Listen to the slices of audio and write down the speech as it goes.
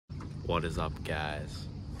What is up, guys?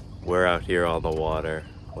 We're out here on the water.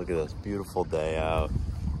 Look at this beautiful day out.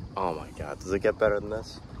 Oh my god, does it get better than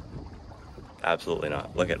this? Absolutely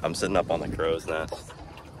not. Look at, I'm sitting up on the crow's nest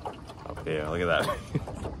up here. Look at that.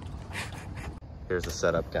 Here's the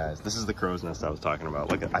setup, guys. This is the crow's nest I was talking about.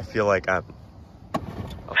 Look at, I feel like I'm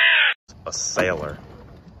a sailor.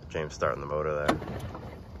 James starting the motor there.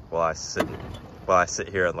 While I sit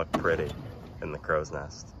here and look pretty in the crow's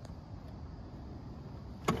nest.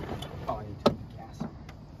 Oh, I need to gas.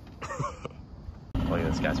 Look at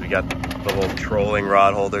this, guys. We got the little trolling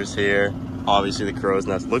rod holders here. Obviously the crow's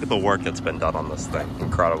nest. Look at the work that's been done on this thing.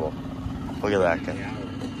 Incredible. Look at that, guy.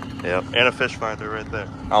 Yep, and a fish finder right there.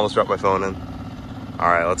 I almost dropped my phone in.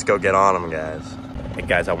 All right, let's go get on them, guys. Hey,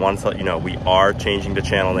 guys, I wanted to let you know we are changing the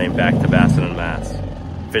channel name back to Bassin and Mats.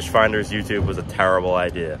 Fish Finders YouTube was a terrible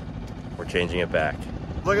idea. We're changing it back.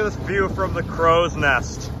 Look at this view from the crow's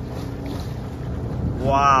nest.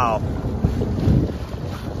 Wow.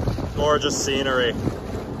 Gorgeous scenery.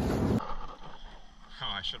 Oh,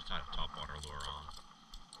 I should have tied a topwater lure on.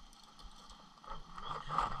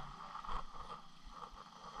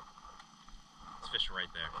 This fish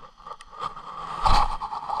right there.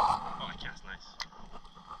 Oh, I cast nice.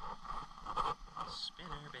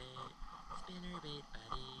 Spinner bait,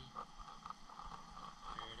 buddy.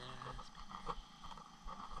 Ferda, spinner.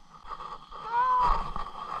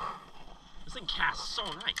 This thing casts so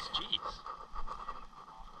nice, jeez.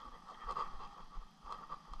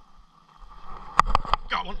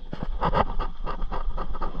 Got one.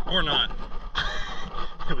 Or not.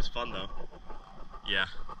 It was fun though. Yeah.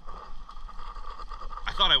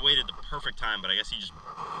 I thought I waited the perfect time, but I guess he just...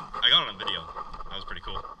 I got it on video. That was pretty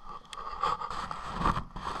cool.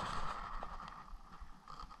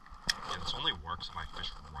 Yeah, this only works if I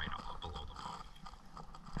fish right up below the boat.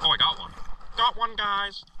 Oh, I got one. Got one,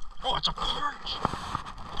 guys. Oh, it's a perch.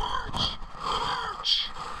 Perch. Perch.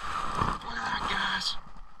 Look at that, guys.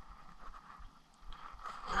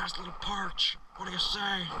 Nice little perch. What do you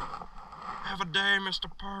say? Have a day, Mr.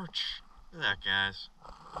 Perch. Look at that, guys.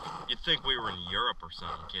 You'd think we were in Europe or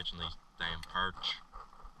something catching these damn perch.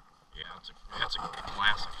 Yeah, that's a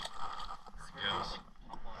classic. There it goes.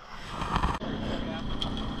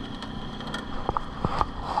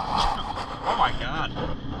 Oh my god.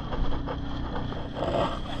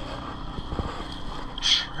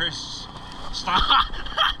 Stop.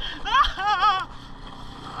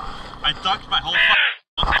 I ducked my whole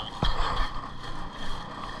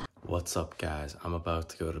What's up, guys? I'm about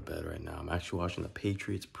to go to bed right now. I'm actually watching the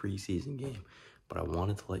Patriots preseason game, but I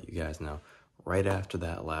wanted to let you guys know, right after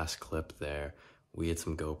that last clip there, we had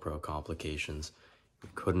some GoPro complications. We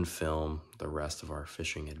couldn't film the rest of our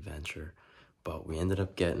fishing adventure, but we ended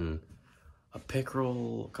up getting a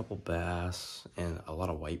pickerel, a couple bass, and a lot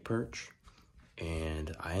of white perch,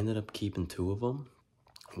 and I ended up keeping 2 of them.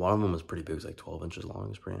 One of them was pretty big, it was like 12 inches long, it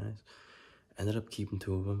was pretty nice. Ended up keeping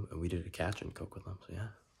 2 of them, and we did a catch and cook with them, so yeah.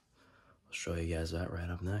 I'll show you guys that right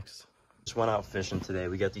up next. Just went out fishing today.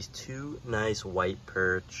 We got these 2 nice white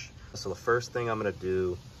perch. So the first thing I'm gonna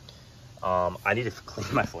do, I need to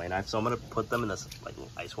clean my fillet knife, so I'm gonna put them in this like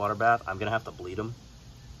little ice water bath. I'm gonna have to bleed them.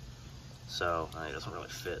 So it doesn't really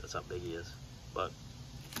fit, that's how big he is. But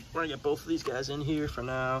we're gonna get both of these guys in here for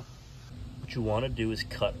now. What you wanna do is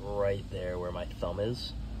cut right there where my thumb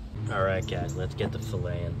is. All right, guys, let's get the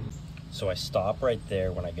fillet in. So I stop right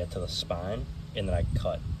there when I get to the spine, and then I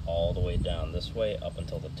cut all the way down this way up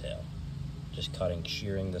until the tail. Just cutting,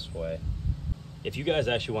 shearing this way. If you guys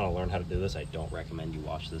actually want to learn how to do this, I don't recommend you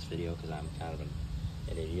watch this video because I'm kind of an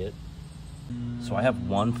idiot. So I have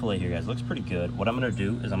 1 fillet here, guys. It looks pretty good. What I'm going to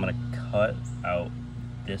do is I'm going to cut out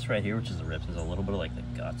this right here, which is the ribs. There's a little bit of like the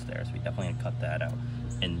guts there, so we definitely going to cut that out.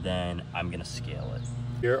 And then I'm going to scale it.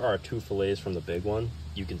 Here are 2 fillets from the big one.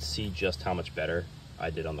 You can see just how much better I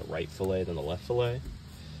did on the right fillet than the left fillet.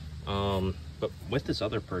 But with this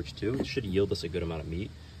other perch too, it should yield us a good amount of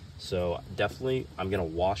meat. So definitely, I'm gonna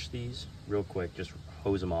wash these real quick, just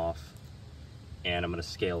hose them off, and I'm gonna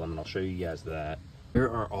scale them, and I'll show you guys that. Here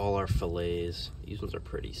are all our fillets. These ones are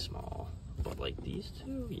pretty small, but like these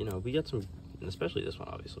 2, you know, we got some, and especially this one,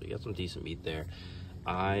 obviously, we got some decent meat there.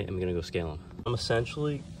 I am gonna go scale them. I'm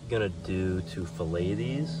essentially gonna do to fillet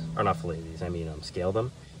these, or not fillet these, I mean scale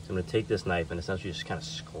them. So I'm gonna take this knife and essentially just kind of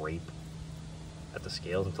scrape at the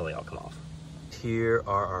scales until they all come off. Here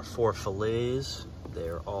are our 4 fillets.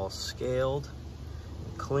 They're all scaled,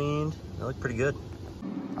 cleaned. They look pretty good.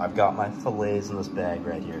 I've got my fillets in this bag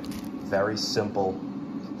right here. Very simple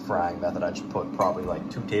frying method. I just put probably like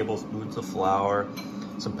 2 tablespoons of flour,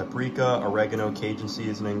 some paprika, oregano, Cajun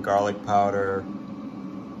seasoning, garlic powder,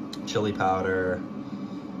 chili powder.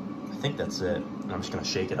 I think that's it. I'm just gonna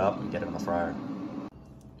shake it up and get it in the fryer.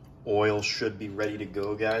 Oil should be ready to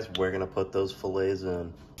go, guys. We're gonna put those fillets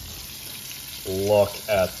in. Look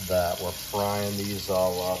at that. We're frying these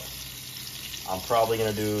all up. I'm probably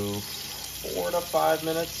gonna do 4 to 5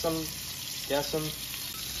 minutes, I'm guessing.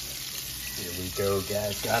 Here we go,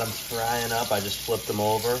 guys. Got them frying up. I just flipped them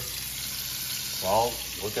over. It's all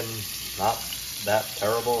looking not that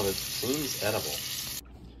terrible, and it seems edible.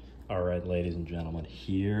 All right, ladies and gentlemen,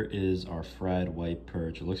 here is our fried white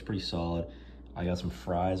perch. It looks pretty solid. I got some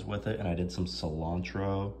fries with it, and I did some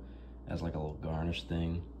cilantro as like a little garnish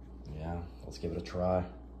thing. Yeah, let's give it a try.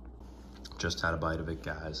 Just had a bite of it,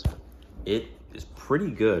 guys. It is pretty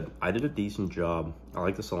good. I did a decent job. I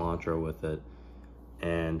like the cilantro with it,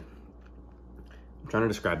 and I'm trying to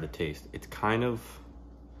describe the taste. It's kind of,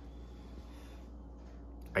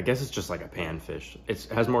 I guess it's just like a panfish. It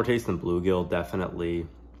has more taste than bluegill, definitely.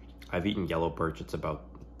 I've eaten yellow perch.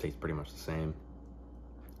 Tastes pretty much the same.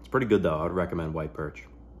 It's pretty good though. I would recommend white perch.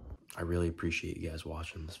 I really appreciate you guys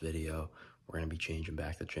watching this video. We're gonna be changing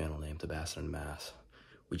back the channel name to Bassin and Mass.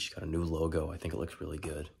 We just got a new logo. I think it looks really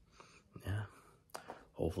good. Yeah.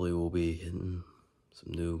 Hopefully we'll be getting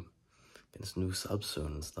some new subs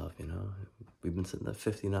soon and stuff, you know. We've been sitting at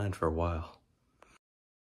 59 for a while.